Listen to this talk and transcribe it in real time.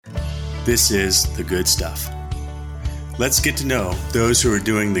This is The Good Stuff. Let's get to know those who are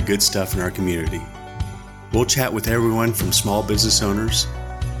doing the good stuff in our community. We'll chat with everyone from small business owners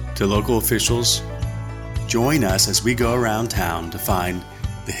to local officials. Join us as we go around town to find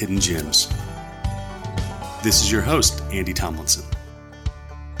the hidden gems. This is your host, Andy Tomlinson.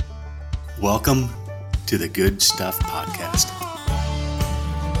 Welcome to the Good Stuff Podcast.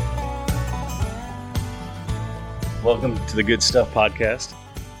 Welcome to the Good Stuff Podcast.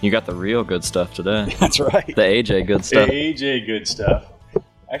 You got the real good stuff today. That's right. The AJ good stuff. The AJ good stuff.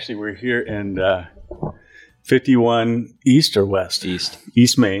 Actually, we're here in 51 East or West?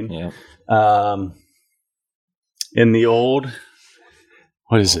 East Main. Yeah. In the old,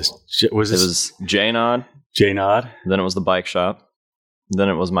 what is this? It was J-Nod. J-Nod. Then it was the bike shop. Then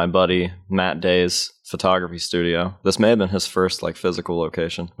it was my buddy Matt Day's photography studio. This may have been his first physical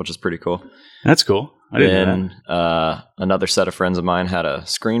location, which is pretty cool. That's cool. I didn't know that. Another set of friends of mine had a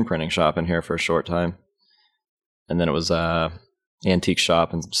screen printing shop in here for a short time. And then it was antique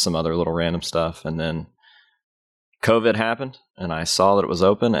shop and some other little random stuff. And then COVID happened, and I saw that it was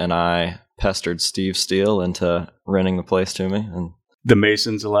open, and I pestered Steve Steele into renting the place to me. And the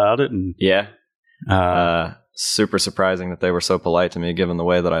Masons allowed it? And yeah. Super surprising that they were so polite to me, given the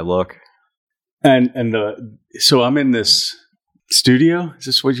way that I look. So I'm in this studio. Is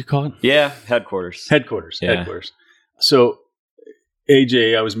this what you call it? Yeah, headquarters. Yeah. Headquarters. So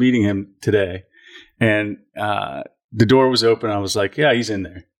AJ, I was meeting him today, and the door was open. I was like, yeah, he's in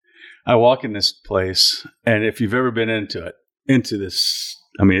there. I walk in this place, and if you've ever been into this,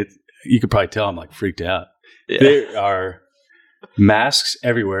 I mean, you could probably tell I'm freaked out. Yeah. There are masks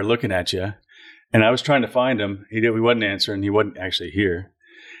everywhere looking at you. And I was trying to find him. He wasn't answering. He wasn't actually here.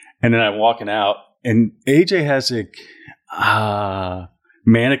 And then I'm walking out, and AJ has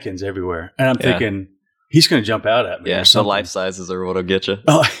mannequins everywhere. And I'm thinking, he's going to jump out at me. Yeah, the life sizes are what'll get you.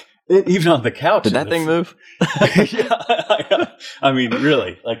 Oh, even on the couch. Did that thing move? Yeah. I mean,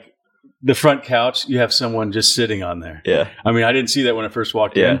 really, the front couch, you have someone just sitting on there. Yeah. I mean, I didn't see that when I first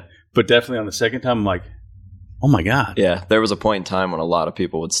walked in, but definitely on the second time, I'm like, oh my God. Yeah. There was a point in time when a lot of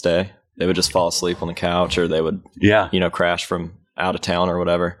people would stay. They would just fall asleep on the couch, or they would, crash from out of town or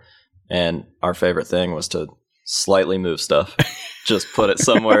whatever. And our favorite thing was to slightly move stuff, just put it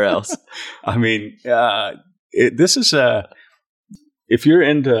somewhere else. I mean, this is if you're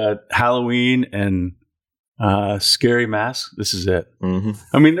into Halloween and scary masks, this is it. Mm-hmm.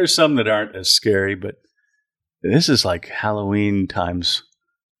 I mean, there's some that aren't as scary, but this is like Halloween times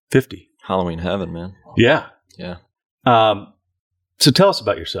 50. Halloween heaven, man. Yeah. Yeah. So tell us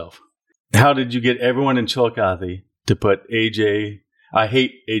about yourself. How did you get everyone in Chillicothe to put AJ, I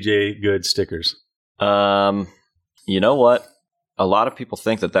hate AJ Good stickers? You know what? A lot of people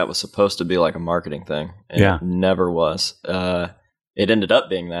think that was supposed to be like a marketing thing. And it never was. It ended up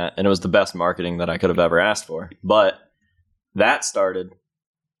being that, and it was the best marketing that I could have ever asked for. But that started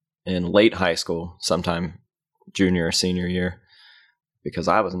in late high school, sometime junior or senior year, because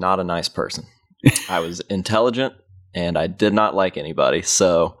I was not a nice person. I was intelligent, and I did not like anybody.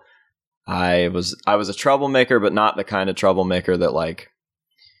 So I was a troublemaker, but not the kind of troublemaker that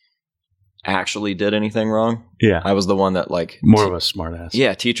actually did anything wrong. Yeah. I was the one that more of a smart ass.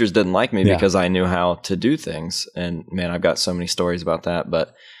 Yeah. Teachers didn't like me because I knew how to do things. And man, I've got so many stories about that,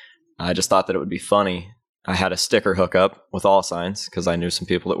 but I just thought that it would be funny. I had a sticker hookup with All Signs because I knew some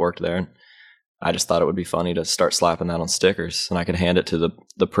people that worked there. And I just thought it would be funny to start slapping that on stickers, and I could hand it to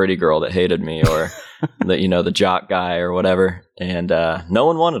the pretty girl that hated me, or the jock guy or whatever. And no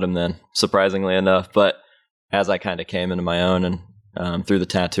one wanted him then, surprisingly enough. But as I kind of came into my own and through the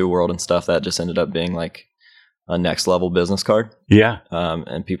tattoo world and stuff, that just ended up being a next level business card. Yeah.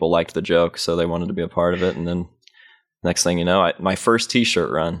 And people liked the joke, so they wanted to be a part of it. And then next thing you know, my first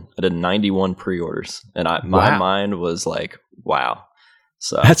T-shirt run, I did 91 pre-orders, and my mind was like, wow.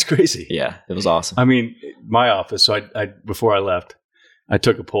 So that's crazy. Yeah, it was awesome. I mean, my office. So I before I left, I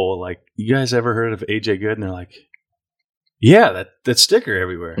took a poll. You guys ever heard of AJ Good? And they're like, yeah, that sticker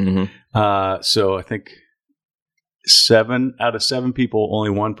everywhere. Mm-hmm. So I think 7 out of 7 people,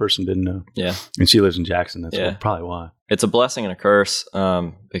 only one person didn't know. Yeah, and she lives in Jackson. That's probably why. It's a blessing and a curse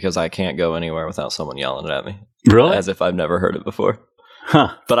because I can't go anywhere without someone yelling it at me. Really? As if I've never heard it before.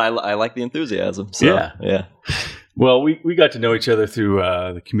 Huh? But I like the enthusiasm. So, yeah. Well, we got to know each other through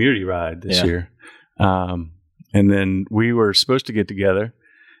the community ride this year. And then we were supposed to get together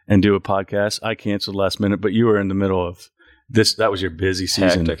and do a podcast. I canceled last minute, but you were in the middle of this. That was your busy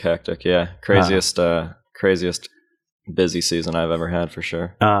season. Hectic. Yeah. Craziest busy season I've ever had for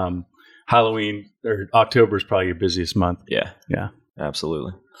sure. Halloween or October is probably your busiest month. Yeah. Yeah.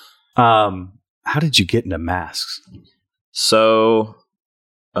 Absolutely. How did you get into masks? So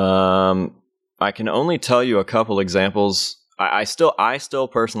I can only tell you a couple examples. I still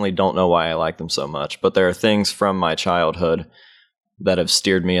personally don't know why I like them so much, but there are things from my childhood that have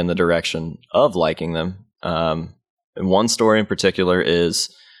steered me in the direction of liking them. And one story in particular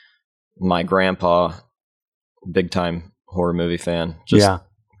is my grandpa, big time horror movie fan, just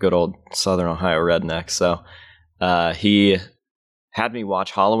good old Southern Ohio redneck. So he had me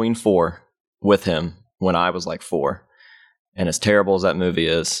watch Halloween 4 with him when I was like 4. And as terrible as that movie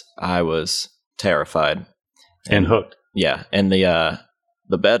is, I was terrified and hooked. Yeah, and the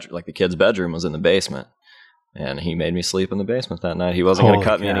bedroom, like the kid's bedroom, was in the basement, and he made me sleep in the basement that night. He wasn't going to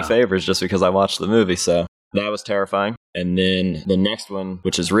cut me any favors just because I watched the movie, so that was terrifying. And then the next one,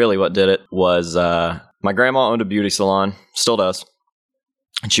 which is really what did it, was my grandma owned a beauty salon, still does,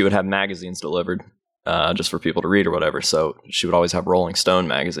 and she would have magazines delivered just for people to read or whatever. So she would always have Rolling Stone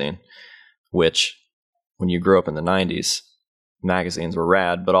magazine, which when you grew up in the 90s, magazines were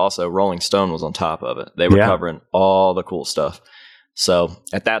rad, but also Rolling Stone was on top of it. They were covering all the cool stuff. So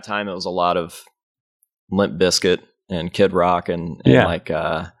at that time, it was a lot of Limp Bizkit and Kid Rock and like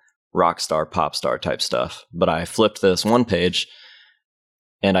rock star, pop star type stuff. But I flipped this one page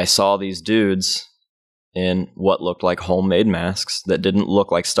and I saw these dudes in what looked like homemade masks that didn't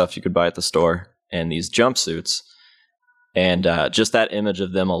look like stuff you could buy at the store, and these jumpsuits. And just that image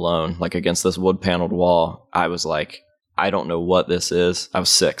of them alone, like against this wood paneled wall, I was like, I don't know what this is. I was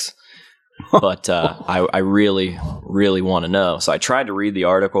 6, but I really, really want to know. So I tried to read the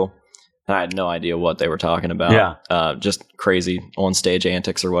article, and I had no idea what they were talking about. Yeah. Just crazy on-stage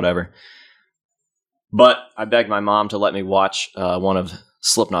antics or whatever. But I begged my mom to let me watch one of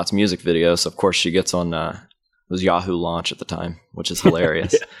Slipknot's music videos. Of course, she gets on it was Yahoo Launch at the time, which is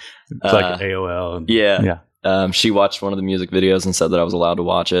hilarious. It's like an AOL. Yeah. She watched one of the music videos and said that I was allowed to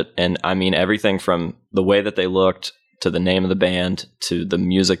watch it. And I mean, everything from the way that they looked to the name of the band, to the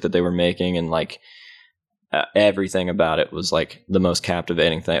music that they were making, and like everything about it was like the most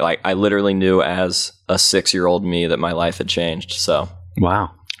captivating thing. Like I literally knew as a 6-year-old me that my life had changed. So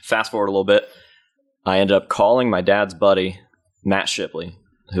wow. Fast forward a little bit, I ended up calling my dad's buddy, Matt Shipley,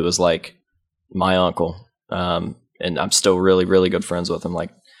 who was like my uncle. And I'm still really, really good friends with him. Like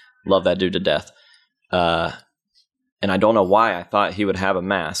love that dude to death. And I don't know why I thought he would have a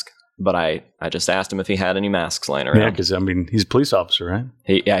mask, but I just asked him if he had any masks laying around. Yeah, because I mean, he's a police officer, right?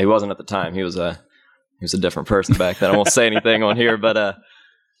 He wasn't at the time. He was a different person back then. I won't say anything on here, but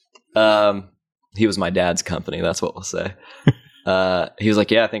he was my dad's company. That's what we'll say. He was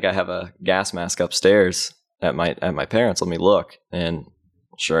like, "Yeah, I think I have a gas mask upstairs at my parents'. Let me look." And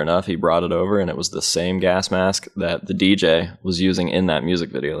sure enough, he brought it over, and it was the same gas mask that the DJ was using in that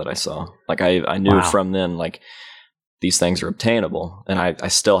music video that I saw. Like I knew from then, like, these things are obtainable, and I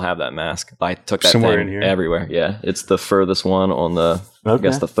still have that mask. I took that somewhere thing in here everywhere. Yeah, it's the furthest one on the, I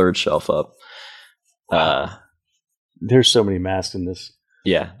guess, the third shelf up. There's so many masks in this.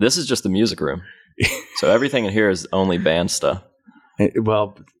 Yeah, this is just the music room. So everything in here is only band stuff.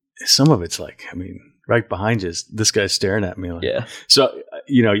 Well, some of it's like, I mean, right behind you, this guy's staring at me. Like, yeah. So,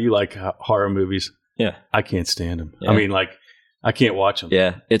 you like horror movies. Yeah. I can't stand them. Yeah. I mean, like, I can't watch them.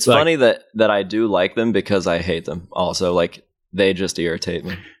 Yeah. It's like, funny that I do like them because I hate them also. Like, they just irritate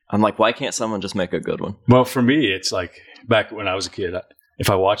me. I'm like, why can't someone just make a good one? Well, for me, it's like back when I was a kid, if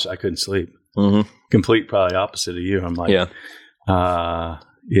I watched, I couldn't sleep. Mm-hmm. Complete, probably opposite of you. I'm like,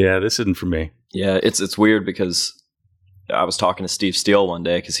 this isn't for me. Yeah. It's weird because I was talking to Steve Steele one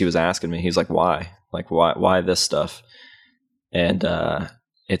day because he was asking me, he's like, why? Like, why this stuff? And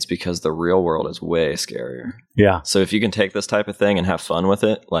it's because the real world is way scarier. Yeah. So if you can take this type of thing and have fun with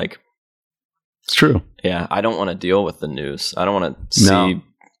it, like, it's true. Yeah. I don't want to deal with the news. I don't want to see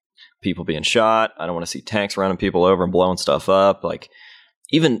people being shot. I don't want to see tanks running people over and blowing stuff up. Like,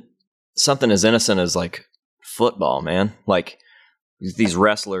 even something as innocent as like football, man. Like these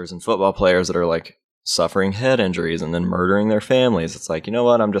wrestlers and football players that are like suffering head injuries and then murdering their families. It's like, you know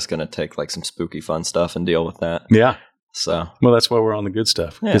what? I'm just going to take like some spooky fun stuff and deal with that. Yeah. So, well, that's why we're on the good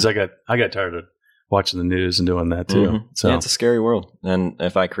stuff, because I got tired of watching the news and doing that too. Mm-hmm. So yeah, it's a scary world, and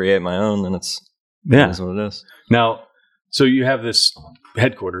if I create my own, then it is what it is. Now, so you have this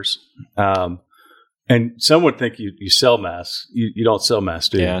headquarters, and some would think you sell masks. You don't sell masks,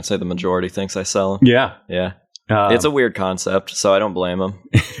 do you? Yeah, I'd say the majority thinks I sell them. Yeah, yeah. It's a weird concept, so I don't blame them.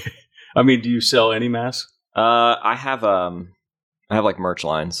 I mean, do you sell any masks? I have like merch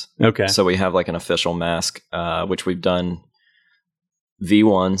lines. Okay. So we have like an official mask, which we've done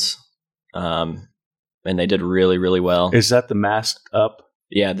V1s, and they did really, really well. Is that the mask up?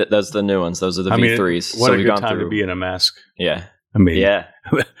 Yeah, those are the new ones. Those are the V3s. What a good time to be in a mask. Yeah. I mean, yeah.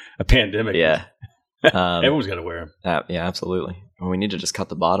 a pandemic. Yeah. Everyone's got to wear them. Yeah, absolutely. we need to just cut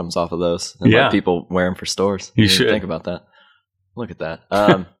the bottoms off of those and let people wear them for stores. You should think about that. Look at that.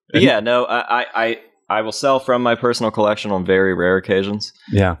 Yeah, no, I will sell from my personal collection on very rare occasions.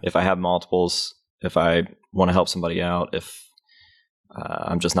 Yeah. If I have multiples, if I want to help somebody out, if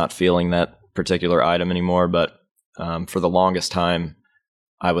I'm just not feeling that particular item anymore. But for the longest time,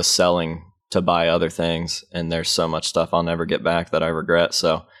 I was selling to buy other things, and there's so much stuff I'll never get back that I regret.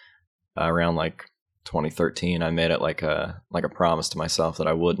 So around like 2013, I made it like a promise to myself that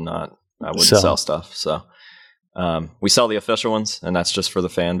I wouldn't sell stuff. So we sell the official ones, and that's just for the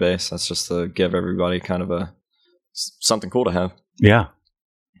fan base. That's just to give everybody kind of something cool to have. Yeah.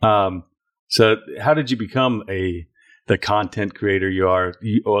 So how did you become the content creator you are?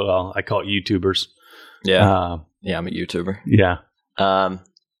 Well, I call it YouTubers. Yeah. Yeah, I'm a YouTuber. Yeah.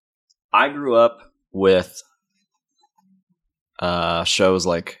 I grew up with shows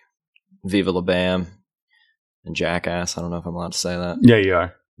like Viva La Bam and Jackass. I don't know if I'm allowed to say that. Yeah, you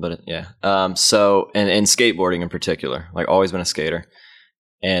are. But so and skateboarding in particular, like always been a skater.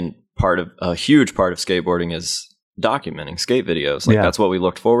 And a huge part of skateboarding is documenting skate videos. Like that's what we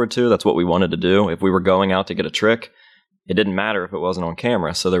looked forward to. That's what we wanted to do. If we were going out to get a trick, it didn't matter if it wasn't on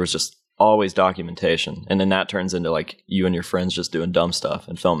camera. So there was just always documentation. And then that turns into like you and your friends just doing dumb stuff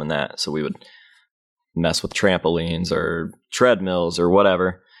and filming that. So we would mess with trampolines or treadmills or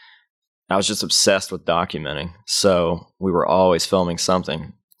whatever. I was just obsessed with documenting. So we were always filming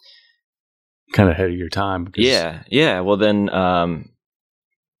something. Kind of ahead of your time. Yeah. Well, then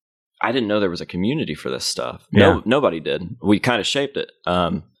I didn't know there was a community for this stuff. Yeah. Nobody did. We kind of shaped it.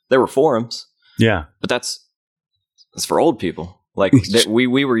 There were forums. Yeah. But that's for old people. Like we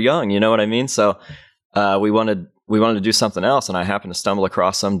were young, you know what I mean? So we wanted to do something else, and I happened to stumble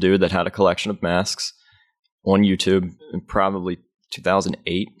across some dude that had a collection of masks on YouTube in probably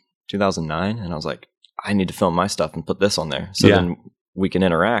 2008, 2009, and I was like, I need to film my stuff and put this on there. So then we can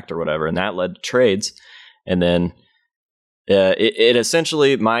interact or whatever. And that led to trades. And then it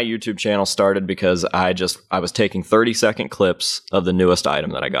essentially, my YouTube channel started because I was taking 30-second clips of the newest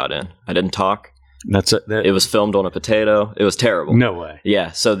item that I got in. I didn't talk. It was filmed on a potato. It was terrible. No way. Yeah.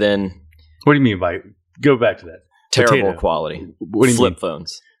 So then, what do you mean by go back to that? Terrible potato quality. What do you Flip mean?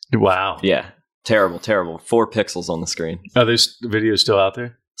 phones. Wow. Yeah. Terrible. 4 pixels on the screen. Are those videos still out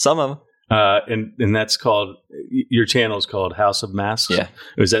there? Some of them. And that's called, your channel is called House of Masks. Yeah.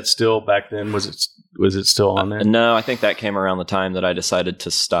 Was that still back then? Was it still on there? No, I think that came around the time that I decided to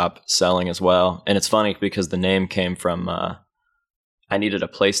stop selling as well. And it's funny because the name came from, I needed a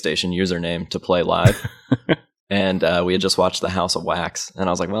PlayStation username to play live. And we had just watched The House of Wax. And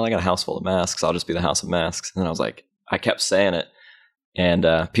I was like, well, I got a house full of masks. I'll just be the House of Masks. And I was like, I kept saying it. And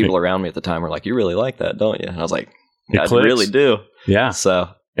people around me at the time were like, you really like that, don't you? And I was like, I really do. Yeah. So.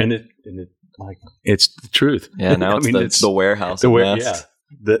 And it's the truth. Yeah, now it's the warehouse of masks.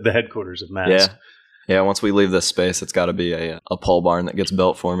 Yeah, the headquarters of masks. Yeah, once we leave this space, it's got to be a pole barn that gets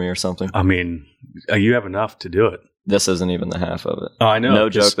built for me or something. I mean, you have enough to do it. This isn't even the half of it. Oh, I know. No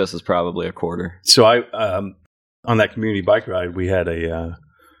joke, this is probably a quarter. So on that community bike ride, we had a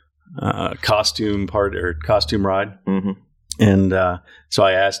costume ride. Mm-hmm. And so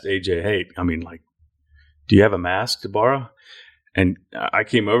I asked AJ, hey, I mean, like, do you have a mask to borrow? And I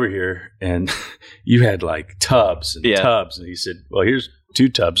came over here and you had like tubs and tubs. And he said, well, here's 2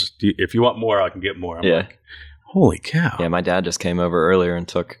 tubs. If you want more, I can get more. I'm like, holy cow. Yeah, my dad just came over earlier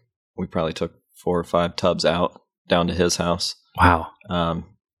and we probably took 4 or 5 tubs out down to his house. Wow.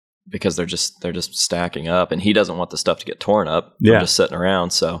 Because they're just stacking up, and he doesn't want the stuff to get torn up from just sitting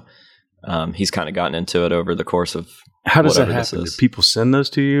around. So he's kind of gotten into it over the course of how does that happen? Do people send those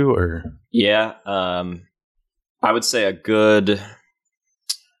to you or? Yeah. I would say a good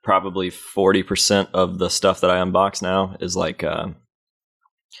probably 40% of the stuff that I unbox now is like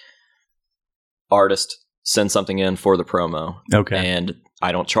artist send something in for the promo. Okay. And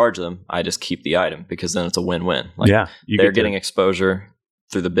I don't charge them. I just keep the item because then it's a win-win. Like they're getting exposure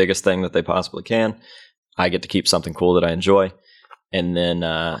through the biggest thing that they possibly can. I get to keep something cool that I enjoy. And then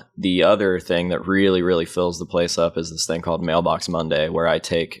the other thing that really, really fills the place up is this thing called Mailbox Monday, where I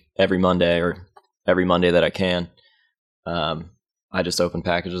take every Monday that I can. I just open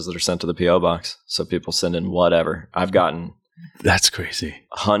packages that are sent to the P.O. box. So people send in whatever. I've gotten... That's crazy.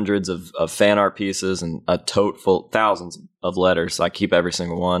 Hundreds of fan art pieces and a tote full, thousands of letters. I keep every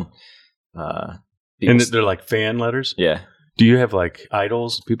single one. And they're like fan letters? Yeah. Do you have like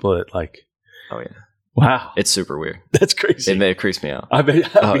idols? People that like... Oh, yeah. Wow. It's super weird. That's crazy. It creeps me out. I mean,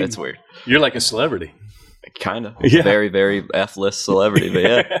 it's weird. You're like a celebrity. Kind of. Yeah. Very, very F-list celebrity, but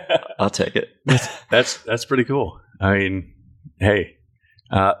yeah, I'll take it. That's pretty cool. I mean, hey,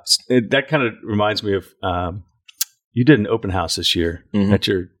 that kind of reminds me of you did an open house this year at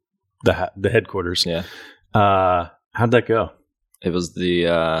the headquarters. Yeah. How'd that go? It was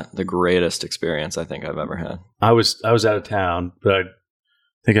the greatest experience I think I've ever had. I was out of town, but I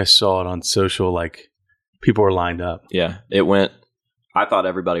think I saw it on social. Like people were lined up. Yeah, it went. I thought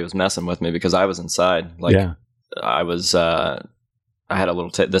everybody was messing with me because I was inside. Like I was. I had a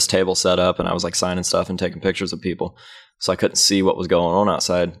little this table set up, and I was like signing stuff and taking pictures of people, so I couldn't see what was going on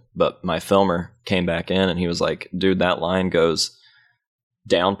outside. But my filmer came back in, and he was like, "Dude, that line goes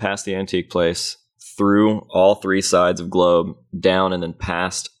down past the antique place, through all three sides of Globe, down, and then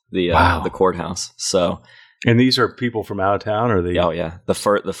past the courthouse." So, and these are people from out of town, or they? Oh yeah, the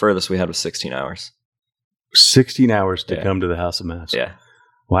furthest we had was 16 hours. 16 hours to come to the House of Mask. Yeah.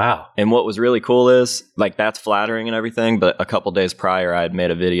 Wow. And what was really cool is, like, that's flattering and everything, but a couple days prior, I had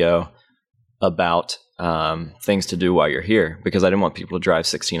made a video about things to do while you're here, because I didn't want people to drive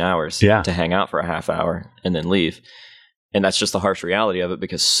 16 hours to hang out for a half hour and then leave. And that's just the harsh reality of it,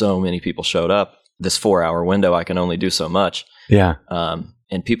 because so many people showed up. This 4-hour window, I can only do so much. Yeah.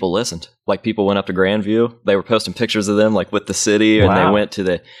 And people listened. Like, people went up to Grandview. They were posting pictures of them, like, with the city, and they went to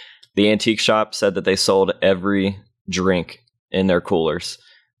the antique shop, said that they sold every drink in their coolers.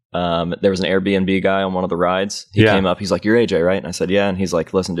 There was an Airbnb guy on one of the rides. He came up. He's like, "You're AJ, right?" And I said, "Yeah." And he's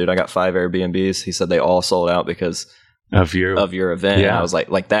like, "Listen, dude, I got 5 Airbnbs." He said they all sold out because of your event. Yeah. And I was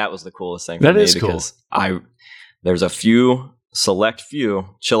like that was the coolest thing for me, because there's a select few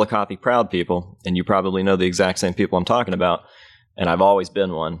Chillicothe proud people, and you probably know the exact same people I'm talking about. And I've always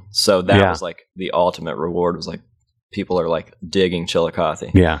been one. So that was like the ultimate reward, was like people are like digging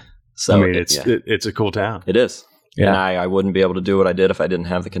Chillicothe. Yeah. So I mean, it's a cool town. It is. Yeah. And I wouldn't be able to do what I did if I didn't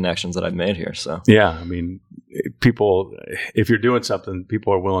have the connections that I've made here. So yeah, I mean, people, if you're doing something,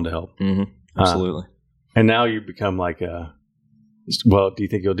 people are willing to help. Mm-hmm. Absolutely. And now you become like do you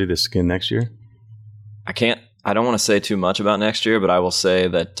think you'll do this again next year? I don't want to say too much about next year, but I will say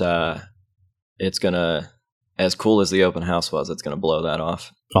that it's going to, as cool as the open house was, it's going to blow that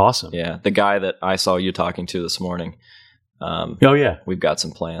off. Awesome. Yeah. The guy that I saw you talking to this morning. We've got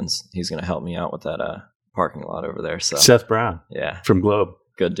some plans. He's going to help me out with that parking lot over there. So Seth Brown. Yeah. From Globe.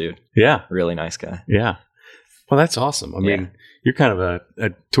 Good dude. Yeah. Really nice guy. Yeah. Well, that's awesome. I mean, you're kind of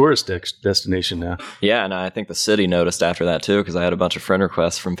a tourist destination now. Yeah, and I think the city noticed after that too, because I had a bunch of friend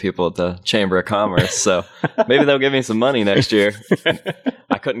requests from people at the Chamber of Commerce. So maybe they'll give me some money next year.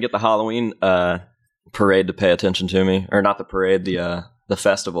 I couldn't get the Halloween parade to pay attention to me, or not the parade, the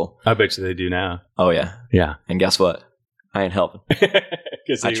festival. I bet you they do now. Oh yeah, yeah. And guess what? I ain't helping.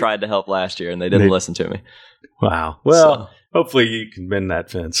 I tried to help last year, and they didn't listen to me. Wow. Well, hopefully you can mend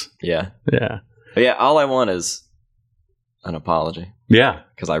that fence. Yeah. Yeah. But yeah, all I want is an apology. Yeah.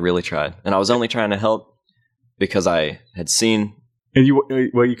 Because I really tried. And I was only trying to help because I had seen... And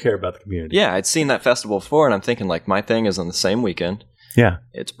you care about the community. Yeah, I'd seen that festival before, and I'm thinking, like, my thing is on the same weekend. Yeah.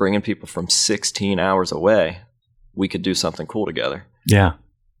 It's bringing people from 16 hours away. We could do something cool together. Yeah.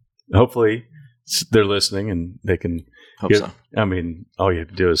 Hopefully they're listening and they can... Hope so. I mean, all you have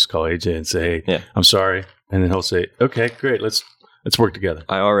to do is call AJ and say, "Hey, I'm sorry," and then he'll say, "Okay, great, let's work together."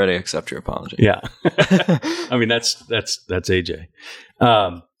 I already accept your apology. Yeah, I mean that's AJ.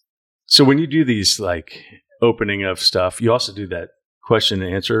 So when you do these like opening of stuff, you also do that question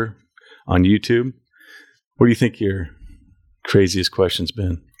and answer on YouTube. What do you think your craziest question's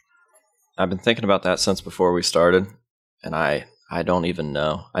been? I've been thinking about that since before we started, and I don't even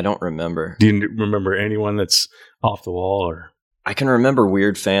know. I don't remember. Do you remember anyone that's off the wall? Or I can remember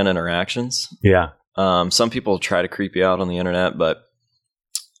weird fan interactions. Yeah. Some people try to creep you out on the internet, but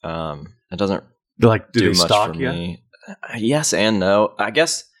it doesn't do much stalk for you? me. Yes and no. I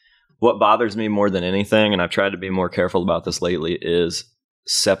guess what bothers me more than anything, and I've tried to be more careful about this lately, is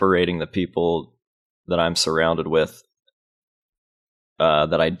separating the people that I'm surrounded with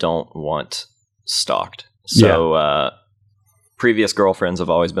that I don't want stalked. So previous girlfriends have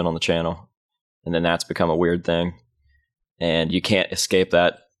always been on the channel, and then that's become a weird thing. And you can't escape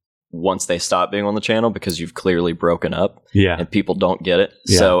that once they stop being on the channel, because you've clearly broken up. Yeah. And people don't get it.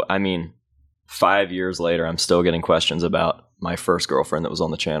 Yeah. So, I mean, 5 years later, I'm still getting questions about my first girlfriend that was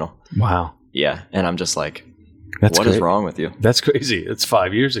on the channel. Wow. Yeah. And I'm just like, what is wrong with you? That's crazy. It's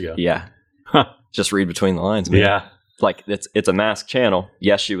 5 years ago. Yeah. Huh. Just read between the lines, man. Yeah. Like, it's a masked channel.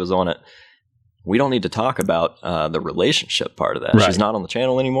 Yes, she was on it. We don't need to talk about the relationship part of that. Right. She's not on the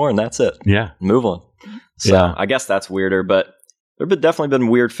channel anymore, and that's it. Yeah. Move on. So I guess that's weirder, but there have definitely been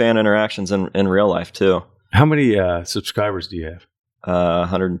weird fan interactions in real life, too. How many subscribers do you have?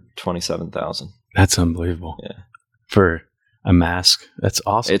 127,000. That's unbelievable. Yeah. For a mask. That's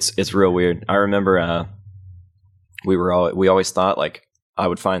awesome. It's real weird. I remember we always thought, like, I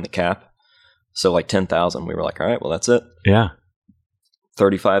would find the cap So like 10,000, we were like, all right, well, that's it. Yeah.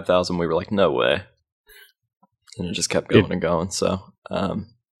 35,000, we were like, no way. And it just kept going and going. So,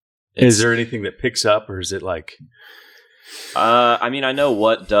 is there anything that picks up, or is it like? I mean, I know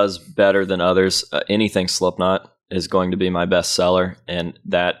what does better than others. Anything Slipknot is going to be my best seller, and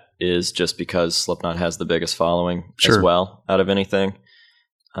that is just because Slipknot has the biggest following as well out of anything.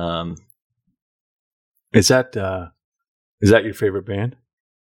 Is that your favorite band?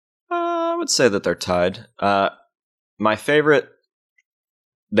 I would say that they're tied. My favorite,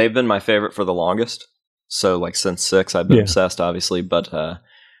 they've been my favorite for the longest. So like since 6, I've been obsessed, obviously. But I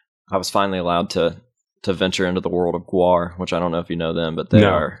was finally allowed to venture into the world of Gwar, which I don't know if you know them, but they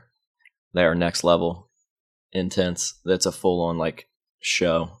are next level intense. That's a full on like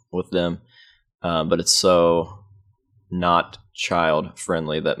show with them, but it's so not child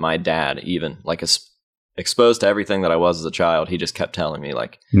friendly that my dad, even like exposed to everything that I was as a child, he just kept telling me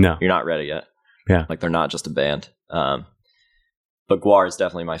like, no, you're not ready yet. Yeah, like they're not just a band. But Gwar is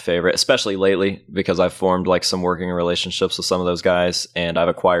definitely my favorite, especially lately because I've formed like some working relationships with some of those guys, and I've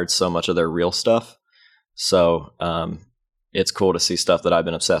acquired so much of their real stuff. So it's cool to see stuff that I've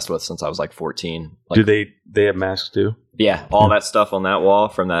been obsessed with since I was like 14. Like, do they have masks too? Yeah, all that stuff on that wall,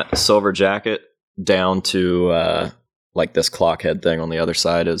 from that silver jacket down to like this clock head thing on the other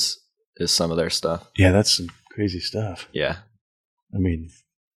side is some of their stuff. Yeah, that's some crazy stuff. Yeah. I mean,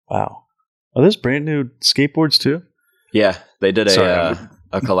 wow. Are those brand new skateboards too? Yeah, they did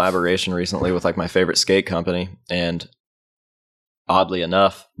a collaboration recently with like my favorite skate company, and oddly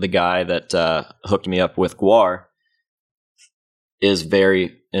enough, the guy that hooked me up with Gwar is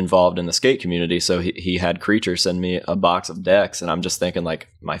very involved in the skate community. So he had Creature send me a box of decks, and I'm just thinking like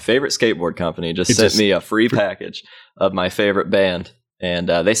my favorite skateboard company just sent me a free package of my favorite band, and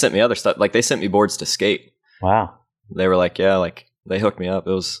they sent me other stuff. Like they sent me boards to skate. Wow. They were like, yeah, like they hooked me up.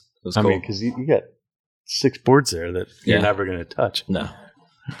 It was cool. I mean, because you got 6 boards there that you're never going to touch. No.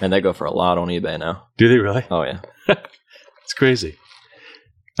 And they go for a lot on eBay now. Do they really? Oh, yeah. It's crazy.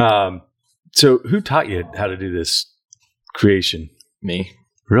 So who taught you how to do this creation? Me.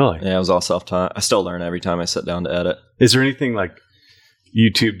 Really? Yeah, it was all self-taught. I still learn every time I sit down to edit. Is there anything like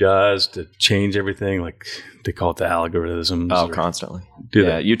YouTube does to change everything? Like they call it the algorithms? Oh, constantly. Do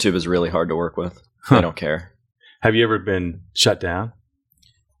they? YouTube is really hard to work with. They don't care. Have you ever been shut down?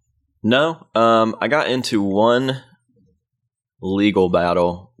 No. I got into one legal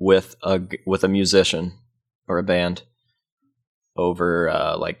battle with a musician or a band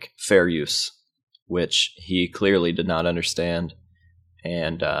over like fair use, which he clearly did not understand,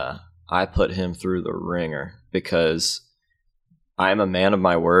 and I put him through the ringer because I am a man of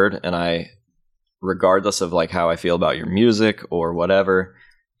my word, and I, regardless of like how I feel about your music or whatever,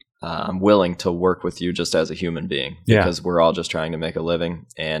 I'm willing to work with you just as a human being because we're all just trying to make a living.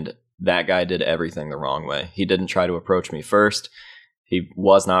 And that guy did everything the wrong way. He didn't try to approach me first. He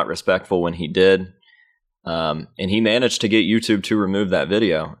was not respectful when he did. And he managed to get YouTube to remove that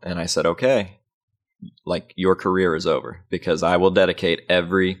video. And I said, okay, like your career is over because I will dedicate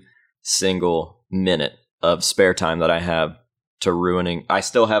every single minute of spare time that I have to ruining. I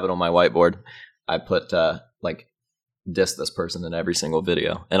still have it on my whiteboard. I put like diss this person in every single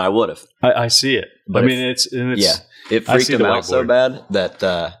video, and I would have. I see it. But I mean, it's it freaked him out so bad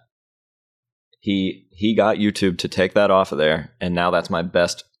that he got YouTube to take that off of there, and now that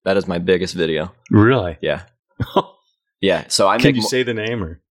is my biggest video. Really? Yeah. Yeah. So Can you say the name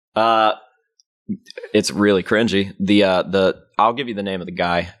or? It's really cringy. I'll give you the name of the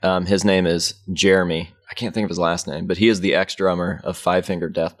guy. His name is Jeremy. I can't think of his last name, but he is the ex-drummer of Five Finger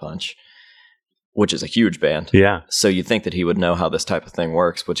Death Punch, which is a huge band. Yeah. So you'd think that he would know how this type of thing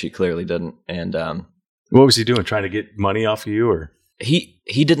works, which he clearly didn't. And what was he doing? Trying to get money off of you, or he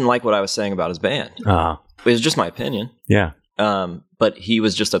didn't like what I was saying about his band. It was just my opinion. Yeah. But he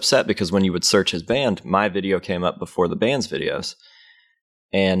was just upset because when you would search his band, my video came up before the band's videos.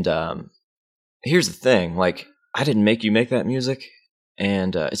 And here's the thing: like, I didn't make you make that music,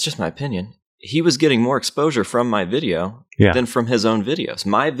 and it's just my opinion. He was getting more exposure from my video than from his own videos.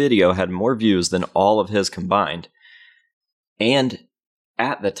 My video had more views than all of his combined. And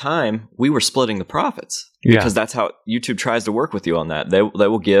at the time, we were splitting the profits because that's how YouTube tries to work with you on that. They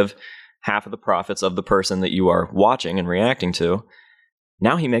will give half of the profits of the person that you are watching and reacting to.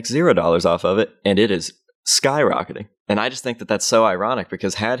 Now he makes $0 off of it, and it is skyrocketing. And I just think that that's so ironic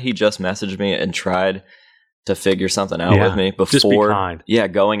because had he just messaged me and tried to figure something out with me before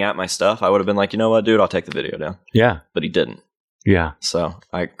going at my stuff, I would have been like, you know what, dude, I'll take the video down. Yeah. But he didn't. Yeah. So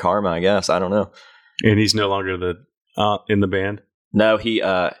karma, I guess. I don't know. And he's no longer in the band? No, he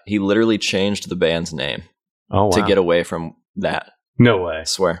literally changed the band's name to get away from that. No way. I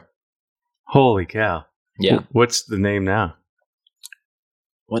swear. Holy cow. Yeah. What's the name now?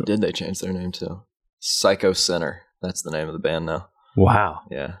 What did they change their name to? Psycho Sinner. That's the name of the band now. Wow.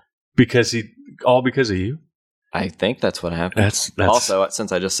 Yeah. Because of you? I think that's what happened. That's also,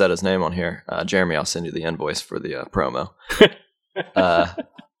 since I just said his name on here, Jeremy, I'll send you the invoice for the promo. Yeah,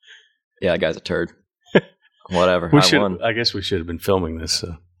 that guy's a turd. Whatever. I guess we should have been filming this.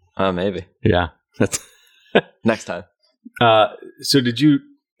 So. Maybe. Yeah. That's next time. So did you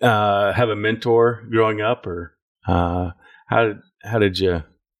have a mentor growing up, or how did you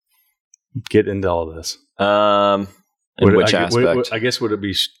get into all of this? Which aspect? I guess would it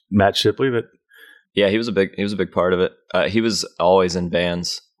be Matt Shipley that? Yeah, he was a big part of it. He was always in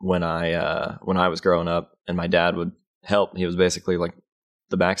bands when I was growing up, and my dad would help. He was basically like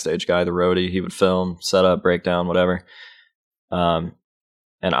the backstage guy, the roadie. He would film, set up, breakdown, whatever.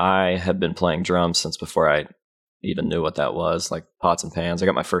 And I had been playing drums since before I even knew what that was, like pots and pans. I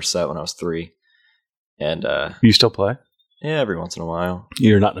got my first set when I was 3. And you still play? Yeah, every once in a while.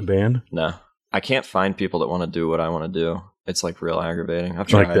 You're not in a band? No. I can't find people that want to do what I want to do. It's like real aggravating. I've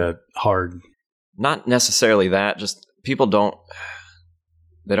tried. Like the hard. Not necessarily that, just people don't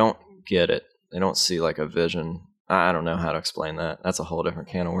get it. They don't see like a vision. I don't know how to explain that. That's a whole different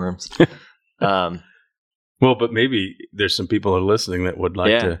can of worms. Well, but maybe there's some people who are listening that would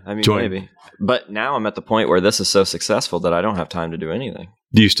like to join. Maybe. But now I'm at the point where this is so successful that I don't have time to do anything.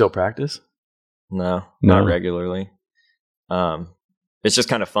 Do you still practice? No, not regularly. It's just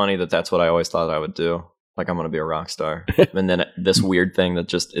kind of funny that that's what I always thought I would do. Like, I'm going to be a rock star. And then this weird thing that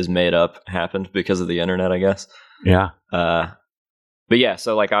just is made up happened because of the internet, I guess. Yeah. But yeah,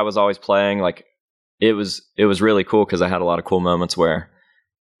 so like I was always playing, like it was really cool because I had a lot of cool moments where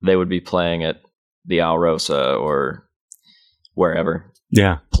they would be playing at the Alrosa or wherever.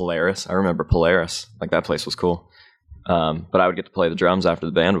 Yeah. Polaris. I remember Polaris. Like, that place was cool. But I would get to play the drums after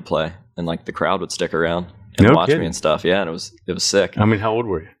the band would play, and like the crowd would stick around and watch me and stuff. Yeah, and it was sick. I mean, how old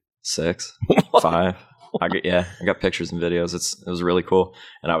were you? 6, 5. I got pictures and videos. It was really cool.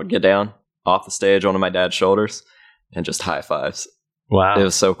 And I would get down off the stage onto my dad's shoulders and just high fives. Wow. It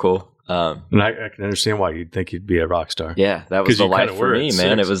was so cool. And I can understand why you'd think you'd be a rock star. Yeah, that was the life for me,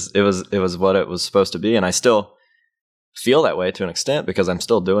 man. It was what it was supposed to be, and I still feel that way to an extent because I'm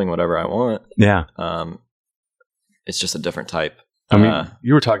still doing whatever I want. Yeah. It's just a different type. I mean,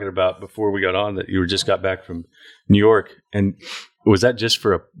 you were talking about before we got on that you just got back from New York, and was that just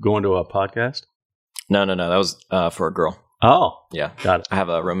for going to a podcast? No. That was for a girl. Oh, yeah, got it. I have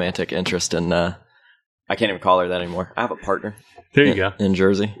a romantic interest in. I can't even call her that anymore. I have a partner. There you go. In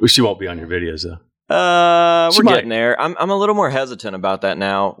Jersey. Well, she won't be on your videos though. We're getting there. I'm a little more hesitant about that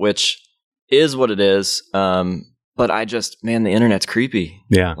now, which is what it is. But the internet's creepy.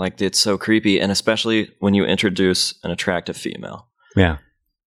 Yeah. Like, it's so creepy, and especially when you introduce an attractive female. Yeah.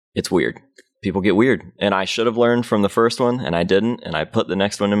 It's weird. People get weird. And I should have learned from the first one, and I didn't. And I put the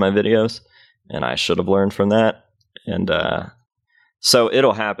next one in my videos, and I should have learned from that. And so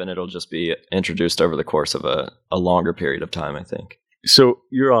it'll happen. It'll just be introduced over the course of a longer period of time, I think. So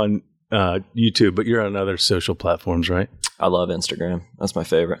you're on YouTube, but you're on other social platforms, right? I love Instagram. That's my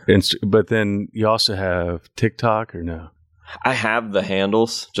favorite. But then you also have TikTok, or no? I have the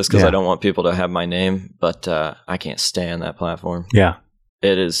handles just because I don't want people to have my name, but I can't stand that platform. Yeah.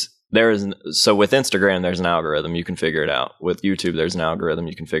 So with Instagram, there's an algorithm. You can figure it out. With YouTube, there's an algorithm.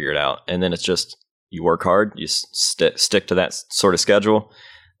 You can figure it out. And then it's just, you work hard. You stick to that sort of schedule.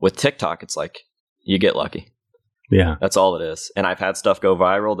 With TikTok, it's like you get lucky. Yeah. That's all it is. And I've had stuff go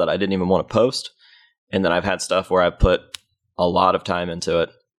viral that I didn't even want to post. And then I've had stuff where I put a lot of time into it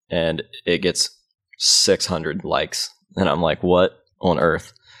and it gets 600 likes. And I'm like, what on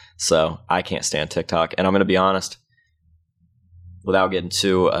earth? So I can't stand TikTok. And I'm going to be honest, without getting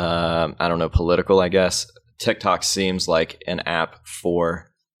too, political, I guess, TikTok seems like an app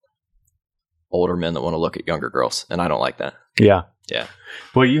for older men that want to look at younger girls. And I don't like that. Yeah. Yeah.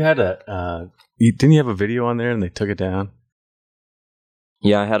 Well, you had didn't you have a video on there and they took it down?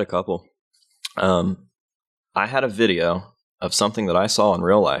 Yeah, I had a couple. I had a video of something that I saw in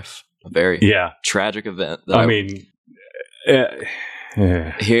real life, a very tragic event.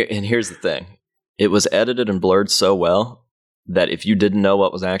 Here's the thing. It was edited and blurred so well that if you didn't know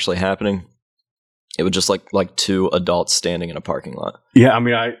what was actually happening, it would just like two adults standing in a parking lot. Yeah, I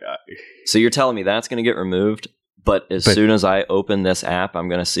mean, So you're telling me that's going to get removed? But soon as I open this app, I'm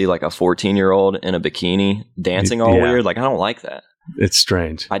going to see like a 14-year-old in a bikini dancing all weird. Like, I don't like that. It's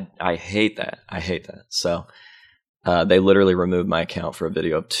strange. I hate that. So they literally removed my account for a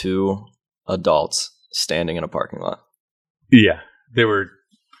video of two adults standing in a parking lot. Yeah. They were,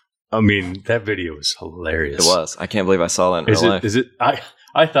 I mean, that video was hilarious. It was. I can't believe I saw that in real life. Is it?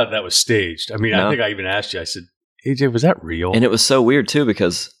 I thought that was staged. I mean, No. I think I even asked you. I said, AJ, was that real? And it was so weird too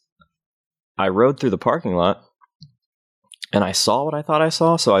because I rode through the parking lot and I saw what I thought I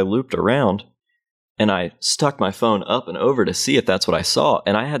saw, so I looped around and I stuck my phone up and over to see if that's what I saw.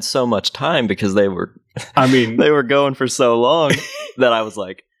 And I had so much time because they were they were going for so long that I was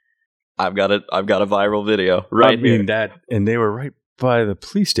like, I've got a viral video right here. that, and they were right by the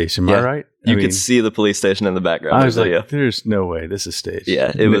police station. Am I right? You could see the police station in the background. I was like, there's no way this is staged.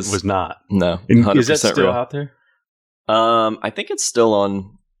 Yeah, it was not. No, 100% is that still real. out there? I think it's still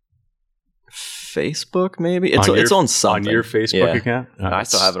on Facebook, maybe. It's on something. On your Facebook account? I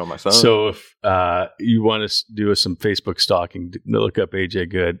still have it on my phone. So if you want to do some Facebook stalking, look up AJ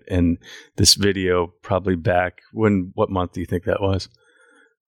Good, and this video probably back, what month do you think that was?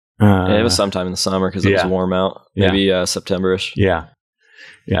 It was sometime in the summer because it was warm out. Maybe September-ish. Yeah.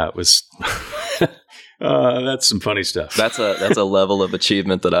 Yeah, it was. That's some funny stuff. That's a level of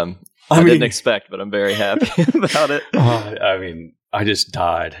achievement that I didn't expect, but I'm very happy about it. I mean, I just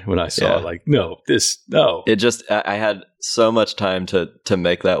died when I saw it. Like, no. It just, I had so much time to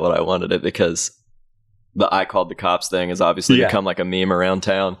make that what I wanted it because the I called the cops thing has obviously become like a meme around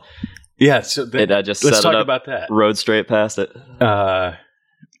town. Yeah. So I just let's set talk it up, about that. Rode straight past it.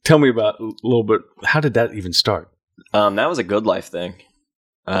 Tell me about a little bit. How did that even start? That was a Good Life thing.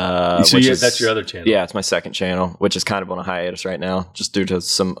 So that's your other channel. Yeah, it's my second channel, which is kind of on a hiatus right now, just due to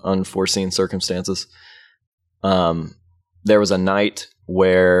some unforeseen circumstances. There was a night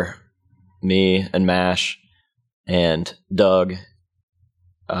where me and Mash and Doug,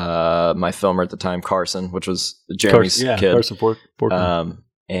 my filmer at the time, Carson, which was Jeremy's kid, Carson Portman.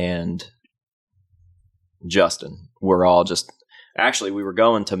 and Justin, we're all just actually we were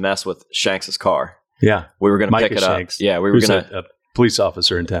going to mess with Shanks's car. Yeah, we were going to pick it Shanks, up. Yeah, we were going to. Police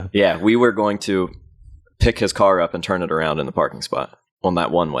officer in town. Yeah, we were going to pick his car up and turn it around in the parking spot on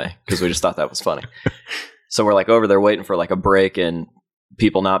that one way because we just thought that was funny. So we're like over there waiting for like a break and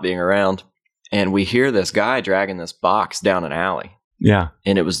people not being around. And we hear this guy dragging this box down an alley. Yeah.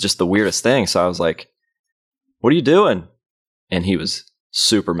 And it was just the weirdest thing. So I was like, what are you doing? And he was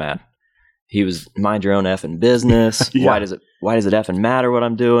super mad. He was, mind your own effing business. Yeah. Why does it effing matter what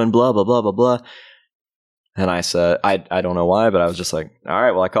I'm doing? Blah, blah, blah, blah, blah. And I said, I don't know why, but I was just like, all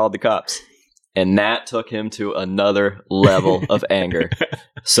right, well, I called the cops. And that took him to another level of anger.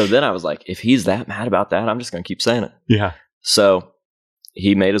 So then I was like, if he's that mad about that, I'm just going to keep saying it. Yeah. So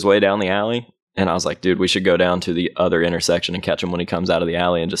he made his way down the alley. And I was like, dude, we should go down to the other intersection and catch him when he comes out of the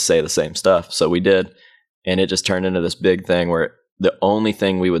alley and just say the same stuff. So we did. And it just turned into this big thing where the only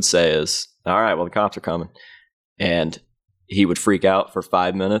thing we would say is, all right, well, the cops are coming. And he would freak out for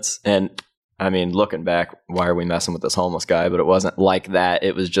 5 minutes. And I mean, looking back, why are we messing with this homeless guy? But it wasn't like that.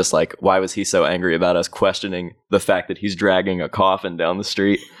 It was just like, why was he so angry about us questioning the fact that he's dragging a coffin down the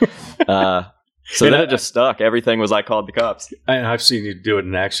street? So then it just stuck. Everything was, I called the cops. I've seen you do it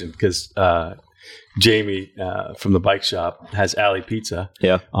in action because Jamie from the bike shop has Alley Pizza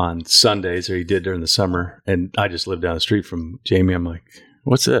on Sundays, or he did during the summer. And I just lived down the street from Jamie. I'm like,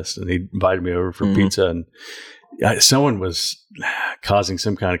 what's this? And he invited me over for pizza, and someone was causing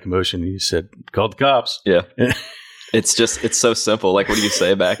some kind of commotion. He said, call the cops. Yeah. It's so simple. Like, what do you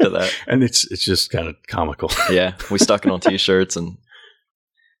say back to that? And it's just kind of comical. Yeah. We stuck it on t-shirts, and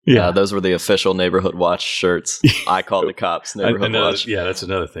those were the official Neighborhood Watch shirts. I called the cops, Neighborhood Watch. Yeah, that's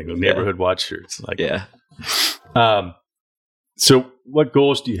another thing. The Neighborhood Watch shirts. Like, yeah. So what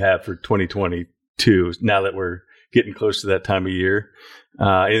goals do you have for 2022 now that we're getting close to that time of year?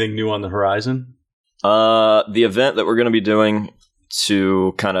 Anything new on the horizon? The event that we're going to be doing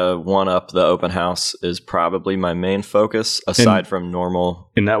to kind of one up the open house is probably my main focus, aside from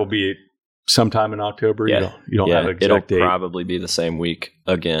normal. And that will be sometime in October. Yeah, you don't have an exact date. It'll probably be the same week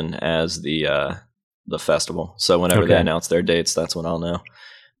again as the festival. So whenever they announce their dates, that's when I'll know.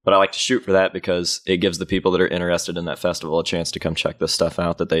 But I like to shoot for that because it gives the people that are interested in that festival a chance to come check this stuff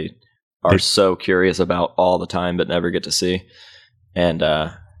out that they are so curious about all the time but never get to see. And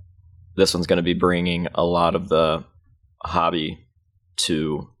this one's going to be bringing a lot of the hobby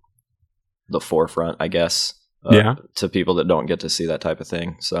to the forefront, I guess, to people that don't get to see that type of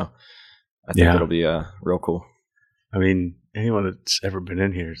thing. So I think it'll be real cool. I mean, anyone that's ever been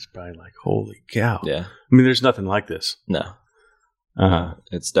in here is probably like, holy cow. Yeah. I mean, there's nothing like this. No.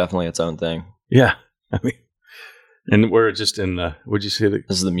 It's definitely its own thing. Yeah. I mean, and we're just in the, would you say that?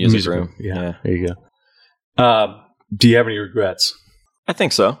 This is the music room. Yeah. There you go. Do you have any regrets? I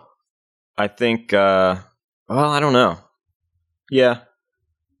think so. I think, well, I don't know. Yeah.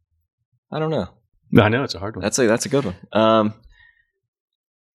 I don't know. I know it's a hard one. That's a good one.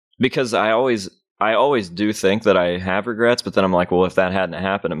 Because I I always do think that I have regrets, but then I'm like, well, if that hadn't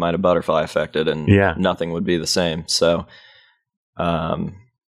happened, it might have butterfly affected and nothing would be the same. So, I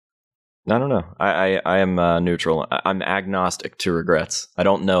don't know. I am neutral. I'm agnostic to regrets. I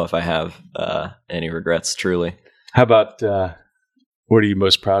don't know if I have any regrets, truly. How about what are you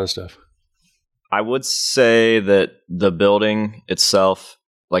most proudest of? I would say that the building itself,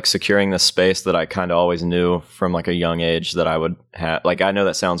 like securing the space that I kind of always knew from like a young age that I would have. Like, I know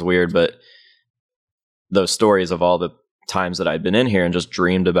that sounds weird, but those stories of all the times that I'd been in here and just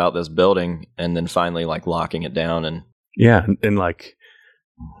dreamed about this building and then finally like locking it down and like,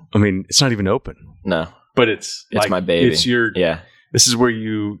 I mean, it's not even open. No, but it's like, my baby. It's your, this is where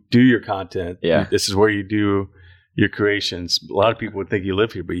you do your content. Yeah. This is where you do your creations. A lot of people would think you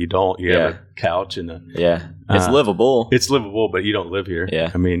live here, but you don't. You have a couch and it's livable. It's livable, but you don't live here.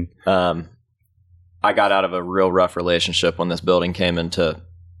 Yeah. I mean, I got out of a real rough relationship when this building came into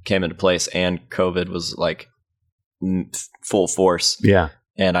place and COVID was like full force. Yeah.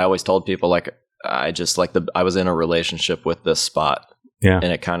 And I always told people like, I was in a relationship with this spot. Yeah.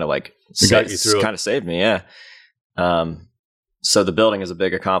 And it kind of like got you through kind of saved me. Yeah. So the building is a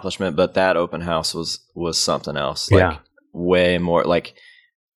big accomplishment, but that open house was something else. Like way more like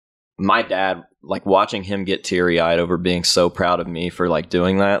my dad, like watching him get teary eyed over being so proud of me for like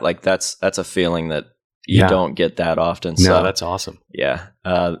doing that. Like that's a feeling that you don't get that often. No, so that's awesome. Yeah.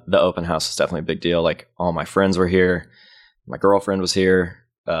 The open house is definitely a big deal. Like all my friends were here. My girlfriend was here.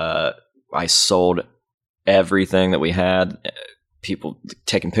 I sold everything that we had. People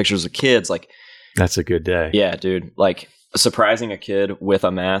taking pictures of kids. Like that's a good day. Yeah, dude. Like surprising a kid with a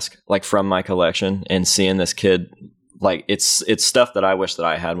mask, like from my collection and seeing this kid, like it's stuff that I wish that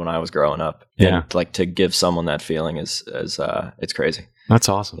I had when I was growing up. Yeah. And like to give someone that feeling is it's crazy. That's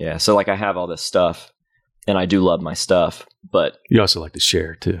awesome. Yeah. So like I have all this stuff. And I do love my stuff, but you also like to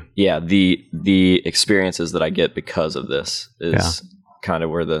share too. Yeah, the experiences that I get because of this is kind of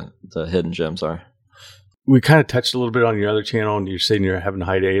where the hidden gems are. We kind of touched a little bit on your other channel, and you're saying you're having a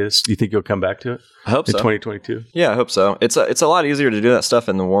hiatus. Do you think you'll come back to it? I hope so. 2022. Yeah, I hope so. It's a lot easier to do that stuff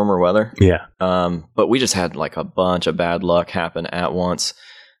in the warmer weather. Yeah. But we just had like a bunch of bad luck happen at once.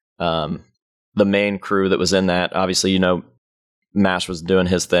 The main crew that was in that, obviously, Mash was doing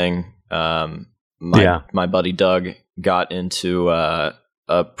his thing. My buddy Doug got into a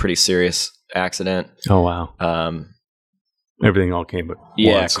pretty serious accident. Oh, wow. Everything all came but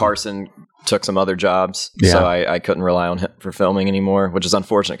once. Carson took some other jobs, so I couldn't rely on him for filming anymore, which is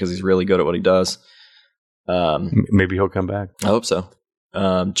unfortunate because he's really good at what he does. Maybe he'll come back. I hope so.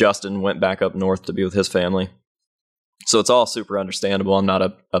 Justin went back up north to be with his family. So it's all super understandable. I'm not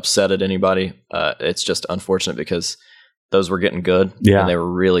upset at anybody. It's just unfortunate because those were getting good and they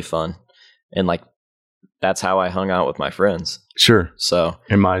were really fun. And like, that's how I hung out with my friends. Sure. So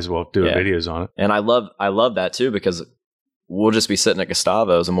and might as well do videos on it. And I love that too, because we'll just be sitting at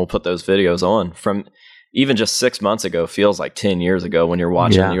Gustavo's and we'll put those videos on from even just 6 months ago. Feels like 10 years ago when you're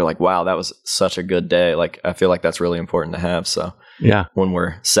watching and you're like, wow, that was such a good day. Like, I feel like that's really important to have. So when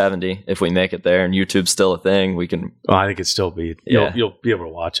we're 70, if we make it there and YouTube's still a thing, we can. Oh, I think it'd still be. You'll be able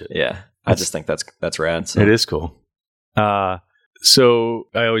to watch it. Yeah. I just think that's rad. So. It is cool. So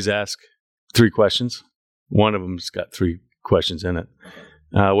I always ask 3 questions. One of them's got 3 questions in it.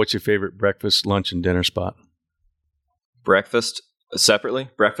 What's your favorite breakfast, lunch, and dinner spot? Breakfast separately?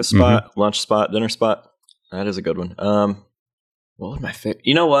 Breakfast spot, lunch spot, dinner spot? That is a good one. What would my favorite?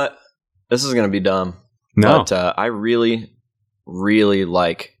 You know what? This is going to be dumb. No. But I really, really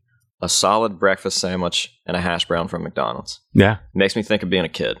like a solid breakfast sandwich and a hash brown from McDonald's. Yeah. It makes me think of being a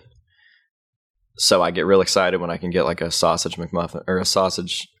kid. So I get real excited when I can get like a sausage McMuffin or a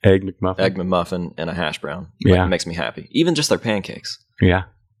sausage egg McMuffin and a hash brown. Yeah. It makes me happy. Even just their pancakes. Yeah.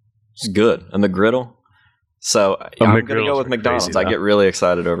 It's good. A McGriddle. So I'm going to go with McDonald's. Crazy, I get really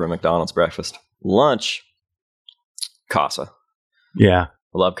excited over a McDonald's breakfast. Lunch, Casa. Yeah.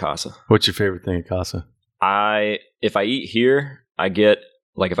 I love Casa. What's your favorite thing at Casa? If I eat here, I get,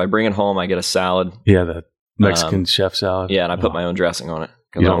 like if I bring it home, I get a salad. Yeah, the Mexican chef salad. Yeah, and I put my own dressing on it.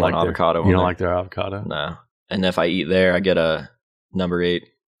 Because I don't want avocado. You don't like their avocado? No. And if I eat there, I get a number 8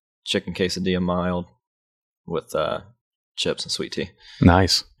 chicken quesadilla mild with chips and sweet tea.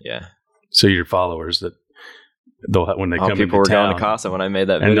 Nice. Yeah. So your followers that they'll have, when they come into town. People were going to Casa when I made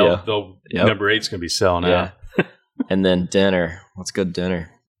that video. And they'll number 8's going to be selling out. And then dinner. What's good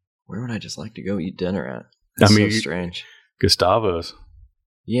dinner? Where would I just like to go eat dinner at? That's so strange. Gustavo's.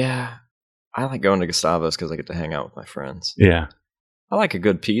 Yeah. I like going to Gustavo's because I get to hang out with my friends. Yeah. I like a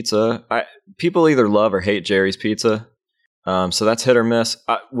good pizza. People either love or hate Jerry's Pizza. So that's hit or miss.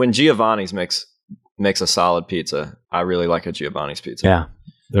 When Giovanni's makes a solid pizza, I really like a Giovanni's pizza. Yeah.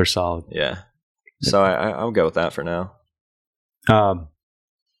 They're solid. Yeah. So I'll go with that for now.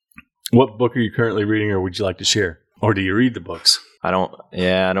 What book are you currently reading, or would you like to share? Or do you read the books? I don't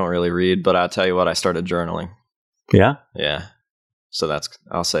really read, but I'll tell you what, I started journaling. Yeah? Yeah. So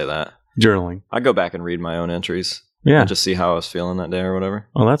I'll say that. Journaling. I go back and read my own entries. Yeah. And just see how I was feeling that day or whatever.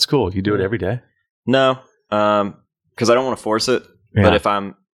 Oh, that's cool. You do it every day? No, because I don't want to force it. Yeah. But if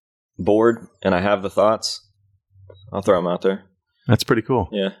I'm bored and I have the thoughts, I'll throw them out there. That's pretty cool.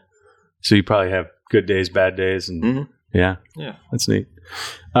 Yeah. So you probably have good days, bad days, and yeah, that's neat.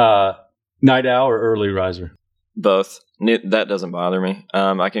 Night owl or early riser? Both. That doesn't bother me.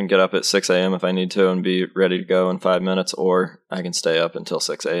 I can get up at 6 a.m. if I need to and be ready to go in 5 minutes, or I can stay up until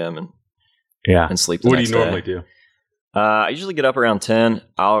 6 a.m. and sleep the next day. What do you normally do? I usually get up around 10.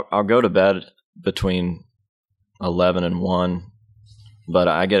 I'll go to bed between 11 and 1, but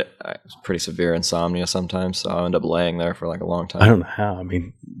I get pretty severe insomnia sometimes, so I'll end up laying there for like a long time. I don't know how. I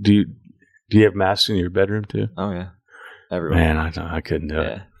mean, do you have masks in your bedroom too? Oh yeah, everywhere. Man, I couldn't do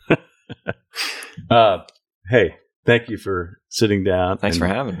it. Hey, thank you for sitting down. Thanks for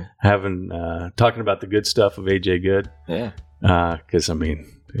having me. Talking about the good stuff of AJ Good. Yeah. Because I mean,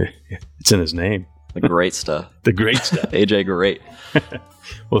 it's in his name. The great stuff. The great stuff. AJ Great.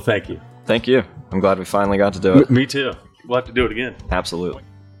 Well, thank you. Thank you. I'm glad we finally got to do it. Me too. We'll have to do it again. Absolutely.